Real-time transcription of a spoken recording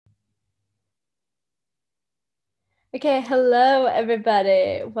Okay, hello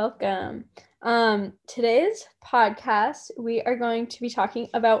everybody. Welcome. Today's podcast, we are going to be talking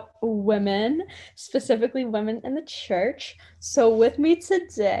about women, specifically women in the church. So with me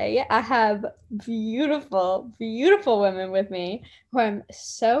today, I have beautiful, beautiful women with me who I'm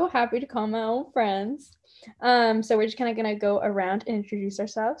so happy to call my own friends. So we're just kind of gonna go around and introduce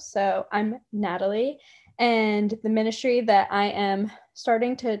ourselves. So I'm Natalie, and the ministry that I am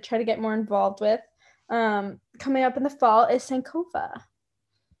starting to try to get more involved with coming up in the fall is Sankofa.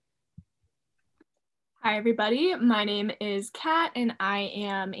 Hi, everybody. My name is Kat, and I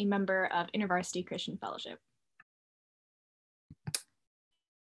am a member of InterVarsity Christian Fellowship.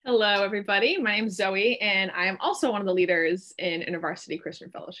 Hello, everybody. My name is Zoe, and I am also one of the leaders in InterVarsity Christian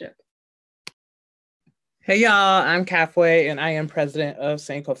Fellowship. Hey, y'all. I'm Kafway, and I am president of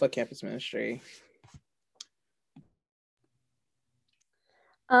Sankofa Campus Ministry.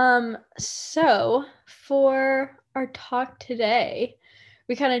 So for our talk today,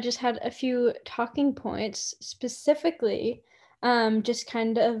 we kind of just had a few talking points, specifically just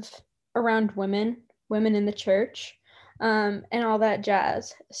kind of around women in the church, and all that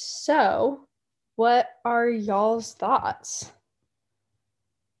jazz. So what are y'all's thoughts?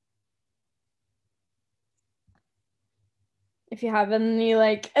 If you have any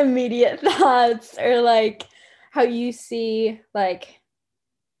like immediate thoughts or like how you see like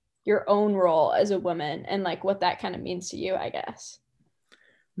your own role as a woman and like what that kind of means to you, I guess.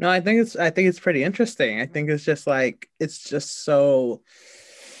 No, I think it's pretty interesting. I think it's just like it's a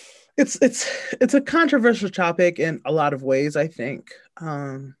controversial topic in a lot of ways, I think.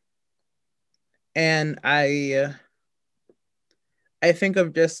 And I think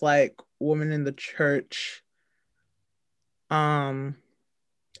of just like women in the church. And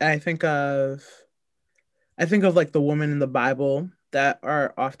I think of like the women in the Bible that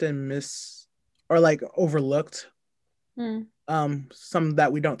are often or like overlooked. Some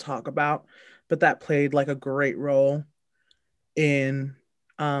that we don't talk about, but that played like a great role in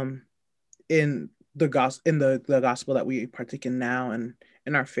the gospel that we partake in now and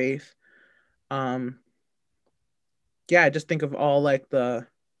in our faith. I just think of all like the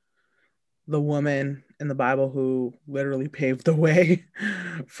woman in the Bible who literally paved the way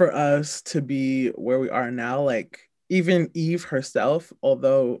for us to be where we are now. Like even Eve herself,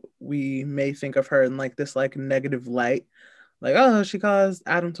 although we may think of her in like this like negative light, like, oh, she caused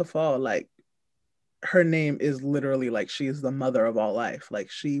Adam to fall. Like her name is literally like she is the mother of all life. Like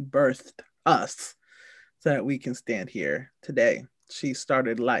she birthed us so that we can stand here today. She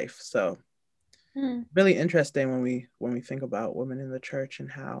started life. So really interesting when we think about women in the church and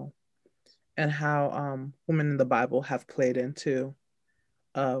how women in the Bible have played into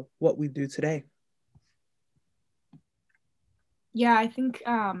what we do today. Yeah, I think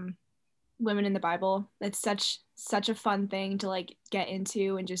women in the Bible, it's such a fun thing to like get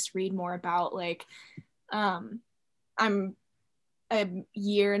into and just read more about. Like I'm a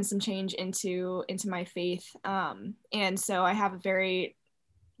year and some change into my faith, and so I have a very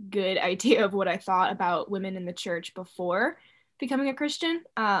good idea of what I thought about women in the church before becoming a Christian.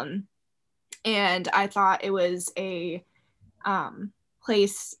 And I thought it was a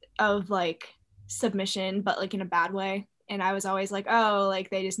place of like submission, but like in a bad way. And I was always like, oh, like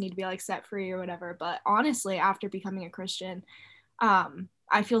they just need to be like set free or whatever. But honestly, after becoming a Christian,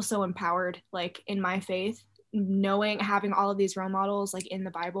 I feel so empowered like in my faith, knowing having all of these role models like in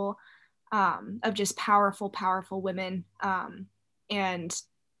the Bible, of just powerful women. And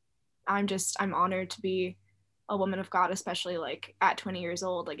I'm honored to be a woman of God, especially like at 20 years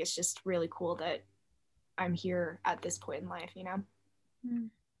old. Like it's just really cool that I'm here at this point in life, you know?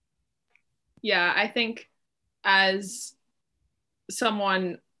 Yeah, I think as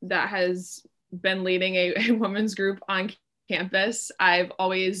someone that has been leading a women's group on campus, I've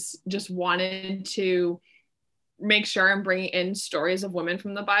always just wanted to make sure I'm bringing in stories of women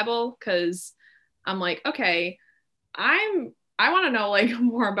from the Bible, because I'm like, okay, I want to know like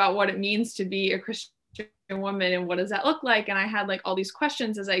more about what it means to be a Christian woman and what does that look like. And I had like all these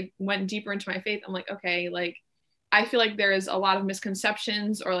questions as I went deeper into my faith. I'm like, okay, like I feel like there is a lot of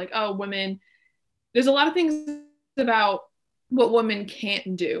misconceptions, or like, oh, women, there's a lot of things about what women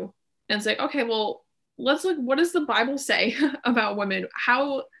can't do. And it's like, okay, well, let's look, what does the Bible say about women?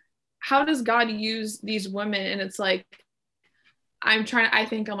 How does God use these women? And it's like, I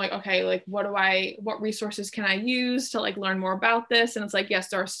think I'm like, okay, like what resources can I use to like learn more about this? And it's like, yes,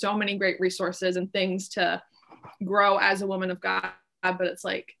 there are so many great resources and things to grow as a woman of God, but it's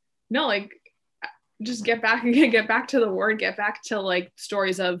like, no, like just get back to the word, get back to like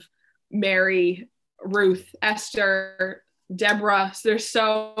stories of Mary, Ruth, Esther, Deborah.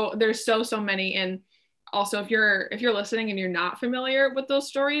 So there's so many. And also, if you're listening and you're not familiar with those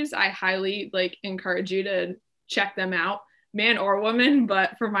stories, I highly like encourage you to check them out, man or woman.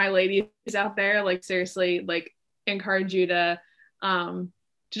 But for my ladies out there, like seriously, like encourage you to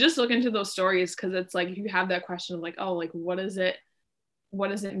just look into those stories, because it's like you have that question of like, oh, like what does it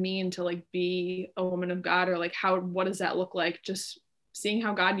mean to like be a woman of God, or like what does that look like? Just seeing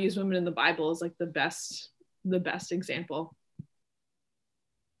how God used women in the Bible is like the best example.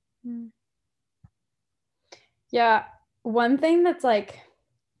 Yeah, one thing that's like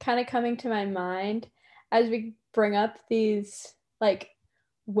kind of coming to my mind as we bring up these like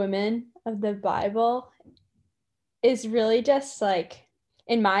women of the Bible is really just like,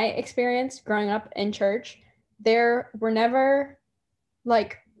 in my experience growing up in church, there were never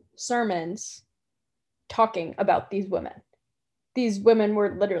like sermons talking about these women. These women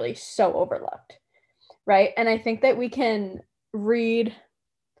were literally so overlooked, right? And I think that we can read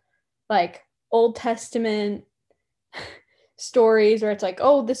like Old Testament stories where it's like,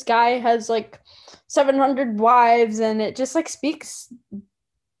 oh, this guy has like 700 wives, and it just like speaks,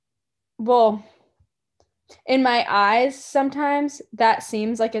 well, in my eyes sometimes that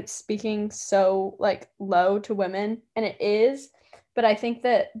seems like it's speaking so like low to women, and it is, but I think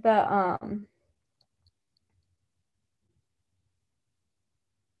that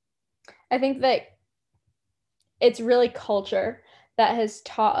I think that it's really culture that has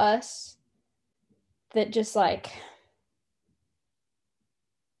taught us that just like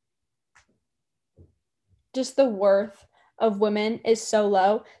just the worth of women is so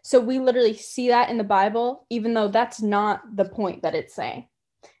low. So we literally see that in the Bible, even though that's not the point that it's saying.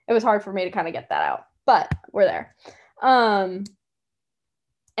 It was hard for me to kind of get that out, but we're there. And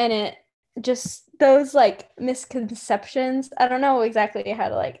it just, those like misconceptions, I don't know exactly how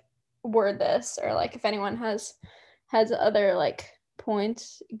to like word this, or like if anyone has other like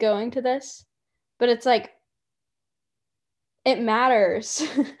points going to this, but it's like, it matters.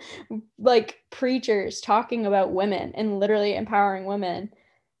 Like preachers talking about women and literally empowering women,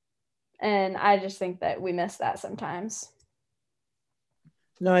 and I just think that we miss that sometimes.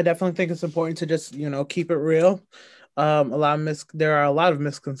 No, I definitely think it's important to just, keep it real. There are a lot of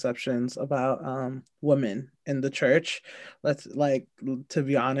misconceptions about women in the church. Let's like, to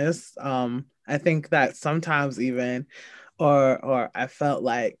be honest, I think that sometimes even, or I felt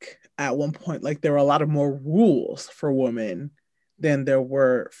like at one point, like there were a lot of more rules for women than there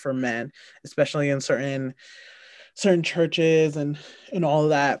were for men, especially in certain churches and all of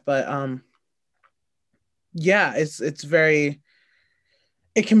that. But yeah, it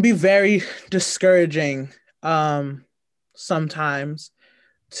can be very discouraging sometimes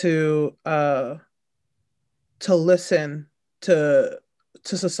to listen to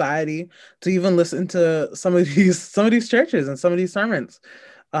society, to even listen to some of these churches and some of these sermons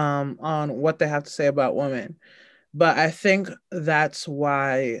on what they have to say about women. But I think that's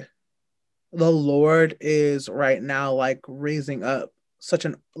why the Lord is right now like raising up such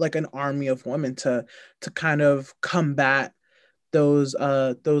an army of women to kind of combat those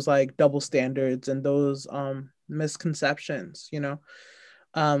like double standards and those misconceptions,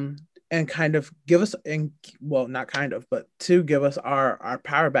 um and kind of give us, and well, not kind of, but to give us our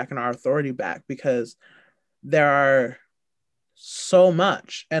power back and our authority back, because there are so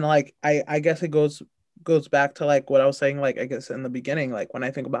much. And like I guess it goes back to like what I was saying, like I guess in the beginning, like when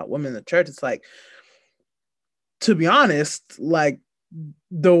I think about women in the church, it's like, to be honest, like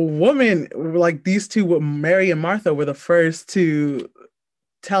the woman, like these two, Mary and Martha, were the first to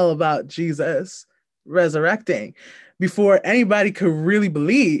tell about Jesus resurrecting. Before anybody could really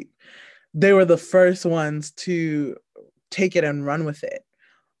believe, they were the first ones to take it and run with it.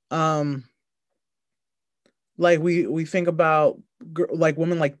 Like we think about like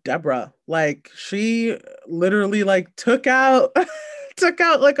women like Deborah, like she literally like took out took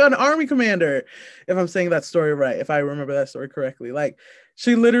out like an army commander, if I'm saying that story right, if I remember that story correctly. Like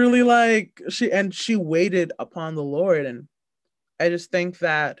she literally like she waited upon the Lord. And I just think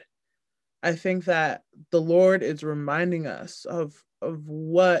that the Lord is reminding us of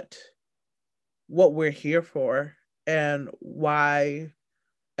what we're here for, and why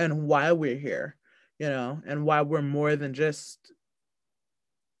we're here, and why we're more than just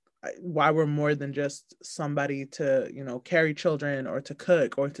somebody to, carry children or to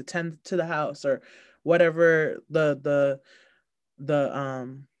cook or to tend to the house or whatever the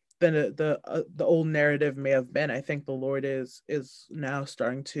old narrative may have been. I think the Lord is now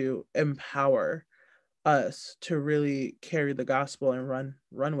starting to empower us to really carry the gospel and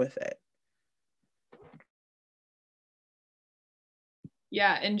run with it.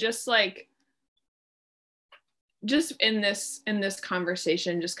 Yeah, and just like just in this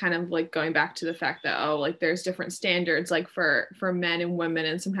conversation, just kind of like going back to the fact that, oh, like there's different standards like for men and women,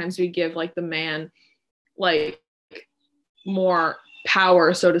 and sometimes we give like the man like more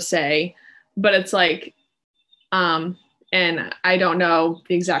power, so to say, but it's like and I don't know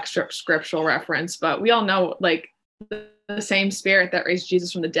the exact scriptural reference, but we all know like the same spirit that raised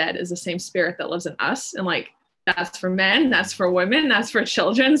Jesus from the dead is the same spirit that lives in us, and like that's for men, that's for women, that's for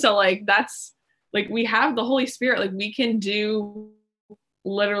children. So like that's like we have the Holy Spirit, like we can do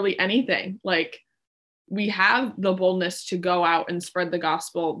literally anything. Like we have the boldness to go out and spread the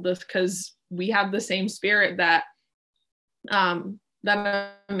gospel because we have the same spirit that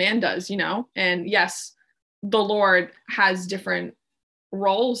that a man does, you know. And yes, the Lord has different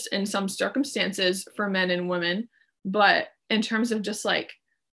roles in some circumstances for men and women, but in terms of just like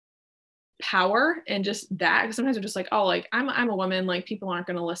power and just that, because sometimes we're just like, oh, like I'm a woman, like people aren't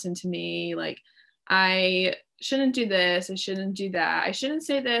going to listen to me, like I shouldn't do this, I shouldn't do that, I shouldn't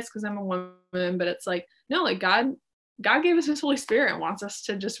say this because I'm a woman. But it's like, no, like God gave us his Holy Spirit and wants us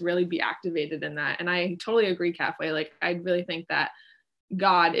to just really be activated in that. And I totally agree, Cathway. Like I really think that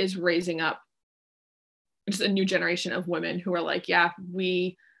God is raising up just a new generation of women who are like, yeah,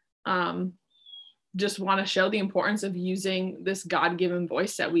 we just want to show the importance of using this God-given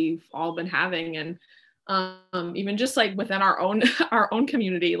voice that we've all been having. And even just like within our own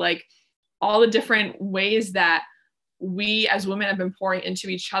community, like all the different ways that we as women have been pouring into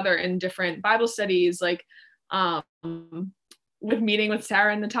each other in different Bible studies, like with meeting with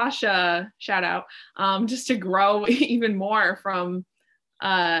Sarah and Natasha, shout out, just to grow even more from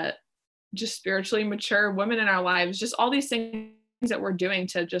just spiritually mature women in our lives, just all these things that we're doing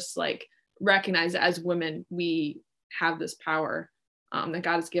to just like recognize that as women we have this power that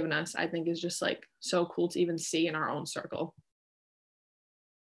God has given us. I think is just like so cool to even see in our own circle.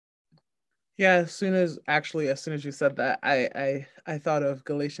 Yeah, as soon as you said that, I thought of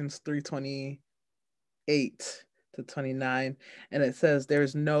Galatians 3:28 to 29, and it says, there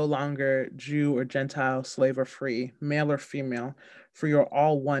is no longer Jew or Gentile, slave or free, male or female, for you're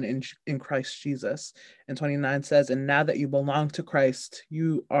all one in Christ Jesus. And 29 says, and now that you belong to Christ,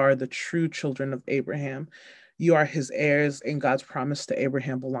 you are the true children of Abraham. You are his heirs, and God's promise to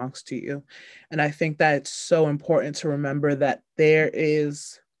Abraham belongs to you. And I think that it's so important to remember that there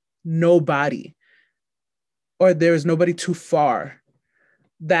is nobody, or there is nobody too far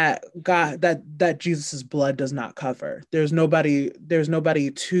that God, that Jesus's blood does not cover. There's nobody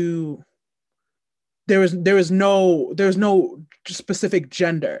too, there is no specific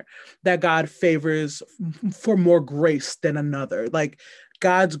gender that God favors for more grace than another. Like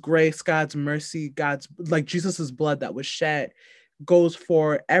God's grace, God's mercy, God's, like Jesus's blood that was shed goes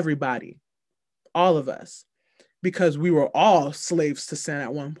for everybody, all of us, because we were all slaves to sin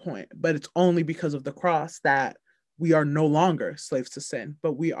at one point. But it's only because of the cross that we are no longer slaves to sin,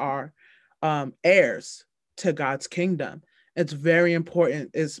 but we are heirs to God's kingdom. It's very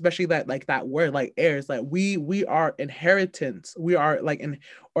important, especially that, like that word, like heirs, like we are inheritance. We are like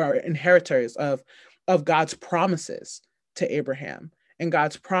or inheritors of God's promises to Abraham and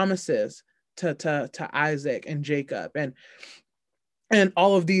God's promises to Isaac and Jacob and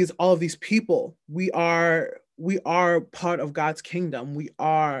all of these people. We are part of God's kingdom. We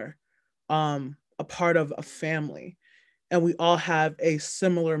are a part of a family, and we all have a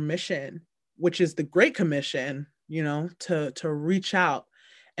similar mission, which is the Great Commission, you know, to reach out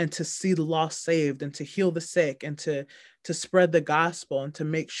and to see the lost saved and to heal the sick and to spread the gospel and to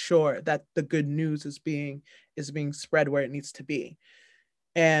make sure that the good news is being spread where it needs to be.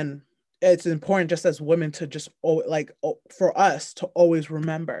 And it's important, just as women, to just for us to always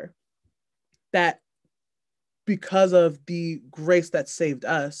remember that because of the grace that saved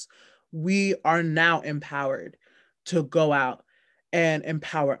us, we are now empowered to go out and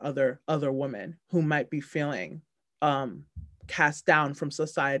empower other women who might be feeling cast down from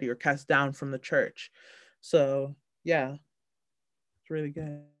society or cast down from the church. So yeah, it's really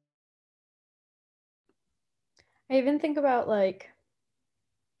good. I even think about like,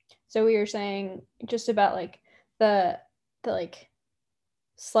 so we were saying just about like the like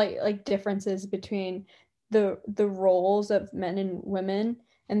slight like differences between the roles of men and women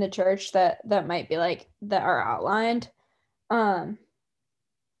in the church that might be like that are outlined, but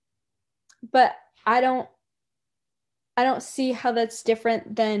I don't see how that's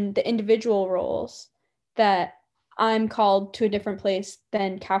different than the individual roles that I'm called to a different place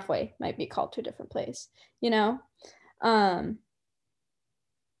than Cathway might be called to a different place, you know.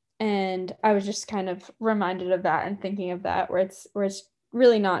 And I was just kind of reminded of that and thinking of that, where it's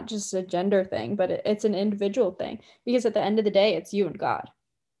really not just a gender thing, but it's an individual thing, because at the end of the day, it's you and God,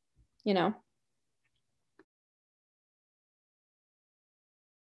 you know?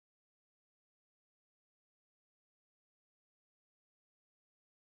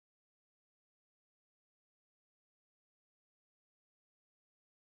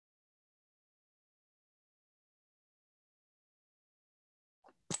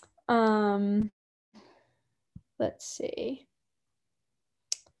 Let's see.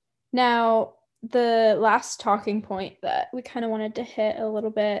 Now, the last talking point that we kind of wanted to hit a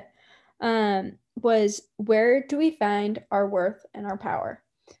little bit was, where do we find our worth and our power?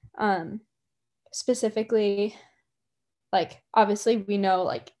 Specifically, like, obviously we know,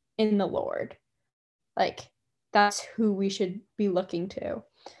 like, in the Lord, like, that's who we should be looking to.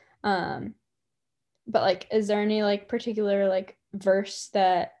 But like, is there any like particular like verse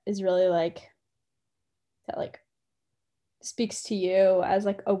that is really like, that like speaks to you as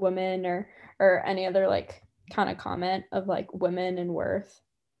like a woman, or any other like kind of comment of like women and worth?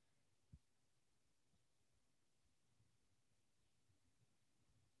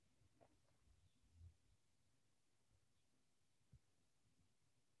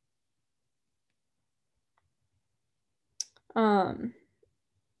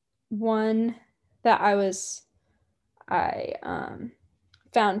 One that I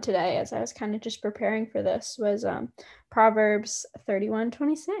found today as I was kind of just preparing for this was Proverbs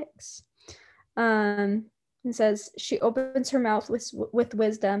 31:26. It says, she opens her mouth with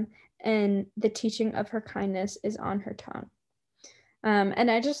wisdom, and the teaching of her kindness is on her tongue.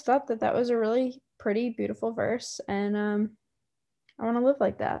 And I just thought that was a really pretty, beautiful verse, and I want to live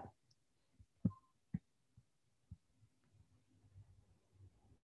like that.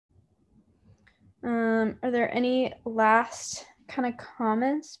 Are there any last kind of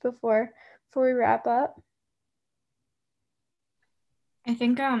comments before we wrap up? I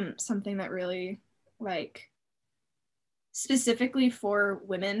think something that really, like, specifically for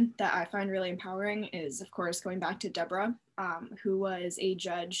women that I find really empowering is, of course, going back to Deborah, who was a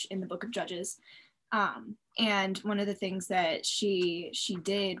judge in the book of Judges. And one of the things that she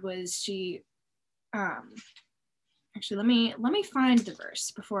did was she actually, let me find the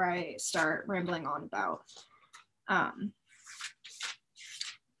verse before I start rambling on about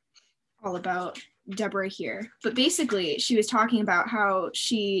all about Deborah here. But basically, she was talking about how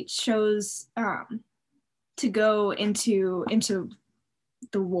she chose to go into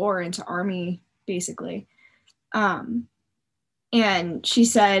the war, into army, basically. And she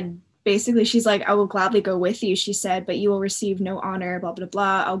said, basically, she's like, I will gladly go with you, she said, but you will receive no honor, blah, blah,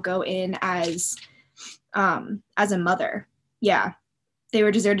 blah. I'll go in as a mother. Yeah. They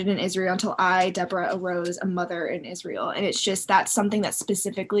were deserted in Israel until I, Deborah, arose a mother in Israel. And it's just, that's something that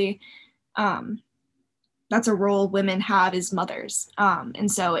specifically, that's a role women have, as mothers.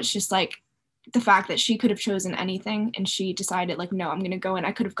 And so it's just like the fact that she could have chosen anything, and she decided, like, no, I'm going to go in.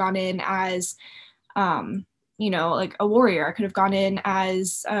 I could have gone in as, like a warrior. I could have gone in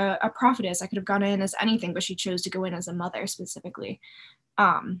as a prophetess. I could have gone in as anything, but she chose to go in as a mother specifically.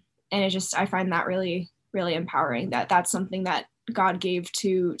 And it just, I find that really, really empowering, that that's something that God gave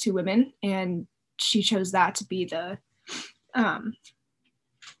to women, and she chose that to be the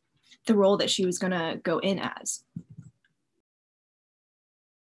role that she was going to go in as.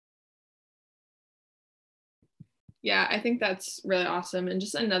 Yeah, I think that's really awesome. And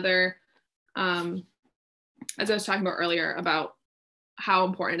just another, as I was talking about earlier, about how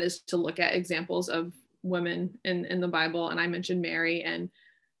important it is to look at examples of women in the Bible. And I mentioned Mary, and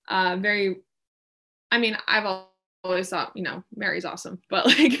I've always thought, Mary's awesome, but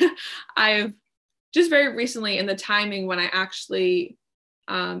like I've just very recently, in the timing when I actually,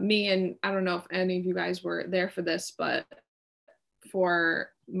 me and I don't know if any of you guys were there for this, but for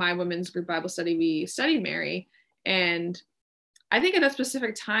my women's group Bible study, we studied Mary. And I think at that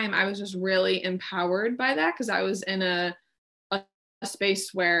specific time, I was just really empowered by that, because I was in a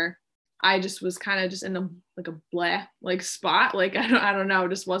space where I just was kind of just in a blah like spot. Like, I don't know,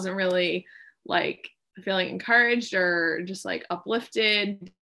 just wasn't really like feeling encouraged or just like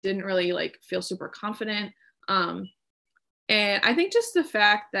uplifted, didn't really like feel super confident. And I think just the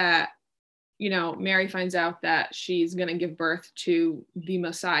fact that, Mary finds out that she's going to give birth to the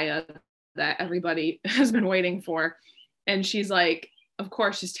Messiah that everybody has been waiting for. And she's like, of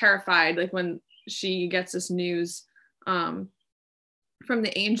course, she's terrified, like when she gets this news from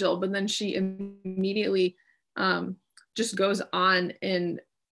the angel, but then she immediately just goes on and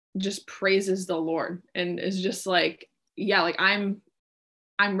just praises the Lord, and is just like, yeah, like I'm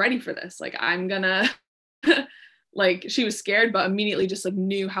ready for this. Like, I'm gonna like, she was scared, but immediately just like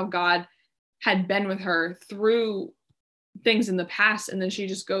knew how God had been with her through things in the past, and then she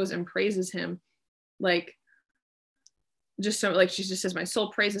just goes and praises him, like, just so, like, she just says, my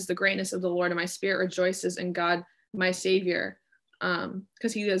soul praises the greatness of the Lord, and my spirit rejoices in God my Savior,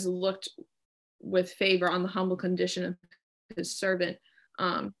 because he has looked with favor on the humble condition of his servant,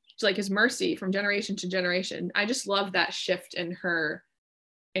 to like his mercy from generation to generation. I just love that shift in her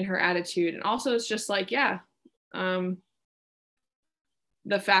attitude. And also it's just like, yeah,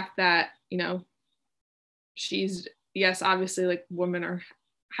 the fact that, she's, yes, obviously like women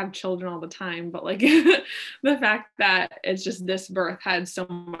have children all the time, but like the fact that it's just this birth had so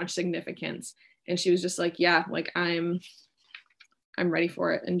much significance, and she was just like, yeah, like I'm ready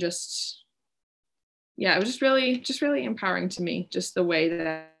for it. And just, yeah, it was just really empowering to me, just the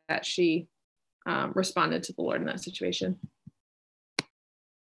way that she responded to the Lord in that situation.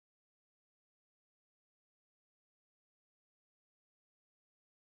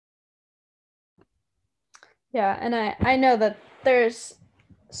 Yeah, and I know that there's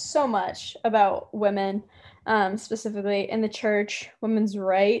so much about women, specifically in the church, women's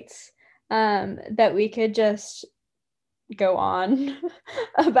rights, that we could just go on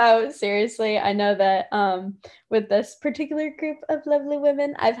about. Seriously, I know that with this particular group of lovely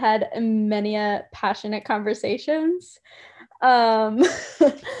women, I've had many passionate conversations. But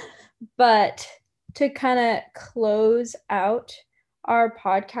to kind of close out our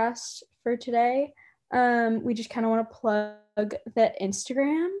podcast for today, we just kind of want to plug the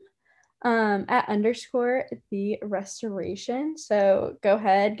Instagram at _the_restoration. So go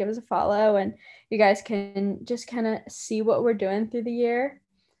ahead, give us a follow, and you guys can just kind of see what we're doing through the year.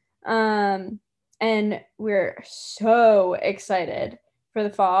 And we're so excited for the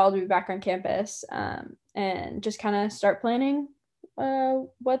fall to be back on campus, and just kind of start planning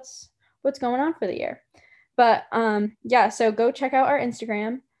what's going on for the year. But yeah, so go check out our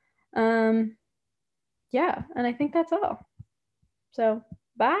Instagram. Yeah, and I think that's all. So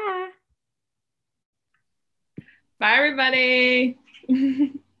bye. Bye, everybody.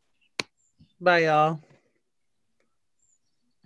 Bye, y'all.